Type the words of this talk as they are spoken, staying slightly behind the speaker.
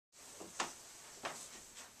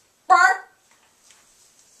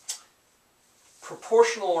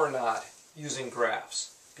proportional or not using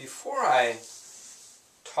graphs. Before I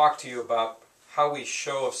talk to you about how we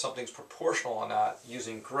show if something's proportional or not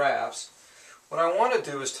using graphs, what I want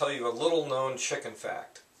to do is tell you a little known chicken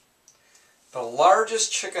fact. The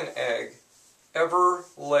largest chicken egg ever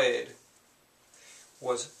laid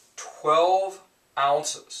was 12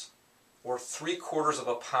 ounces, or 3/4 of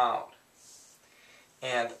a pound,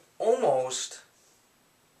 and almost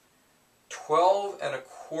 12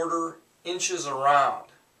 1/4 inches around.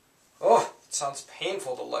 Oh, it sounds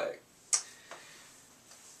painful to lay.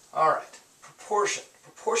 Alright,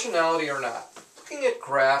 proportionality or not. Looking at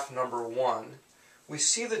graph number 1, we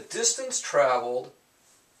see the distance traveled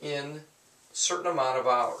in a certain amount of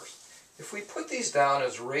hours. If we put these down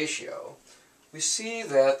as ratio, we see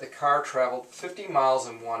that the car traveled 50 miles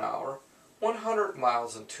in 1 hour, 100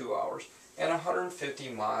 miles in 2 hours, and 150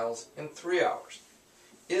 miles in 3 hours.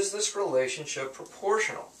 Is this relationship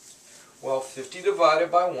proportional? Well, 50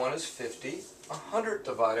 divided by 1 is 50, 100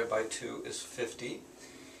 divided by 2 is 50,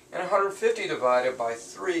 and 150 divided by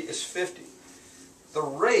 3 is 50. The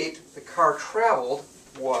rate the car traveled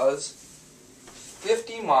was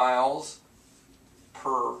 50 miles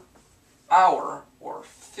per hour, or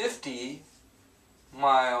 50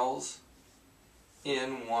 miles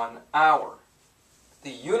in 1 hour.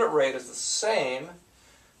 The unit rate is the same,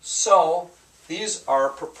 so these are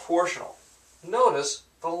proportional. Notice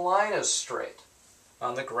the line is straight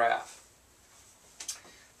on the graph.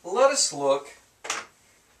 Let us look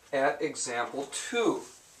at example 2.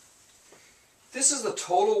 This is the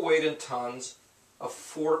total weight in tons of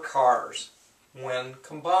 4 cars when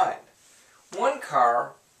combined. One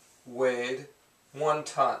car weighed 1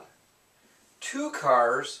 ton. 2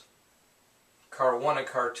 cars, car 1 and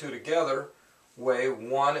car 2 together, weigh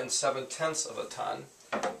 1 7/10 of a ton.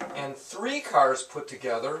 And 3 cars put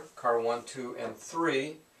together, car 1, 2, and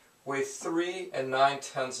 3, weigh 3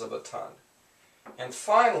 9/10 of a ton. And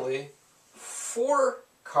finally, 4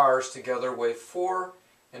 cars together weigh 4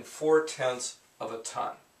 4/10 of a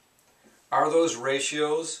ton. Are those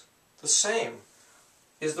ratios the same?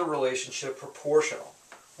 Is the relationship proportional?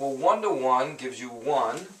 Well, 1 to 1 gives you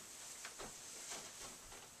 1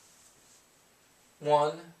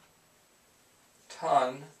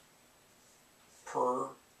 ton per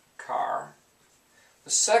car.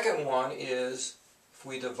 The second one is, if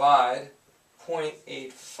we divide,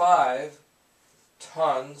 0.85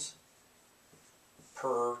 tons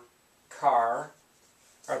per car.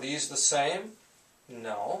 Are these the same?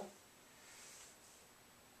 No.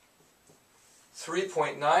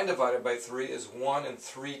 3.9 divided by 3 is 1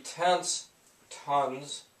 3/10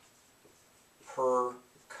 tons per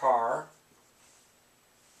car.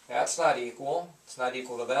 That's not equal. It's not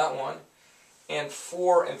equal to that one. And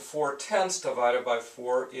 4 4/10 divided by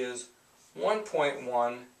 4 is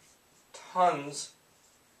 1.1 tons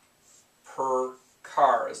per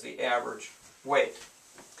car as the average weight.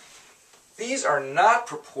 These are not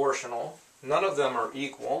proportional. None of them are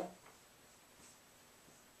equal.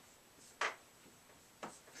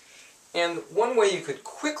 And one way you could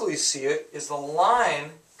quickly see it is the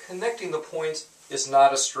line connecting the points is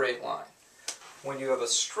not a straight line. When you have a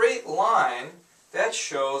straight line, that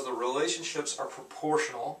shows the relationships are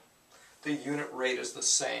proportional. The unit rate is the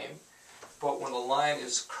same. But when the line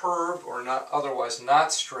is curved or otherwise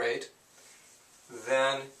not straight,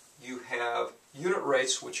 then you have unit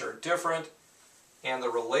rates which are different, and the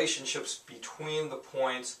relationships between the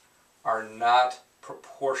points are not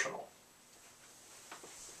proportional.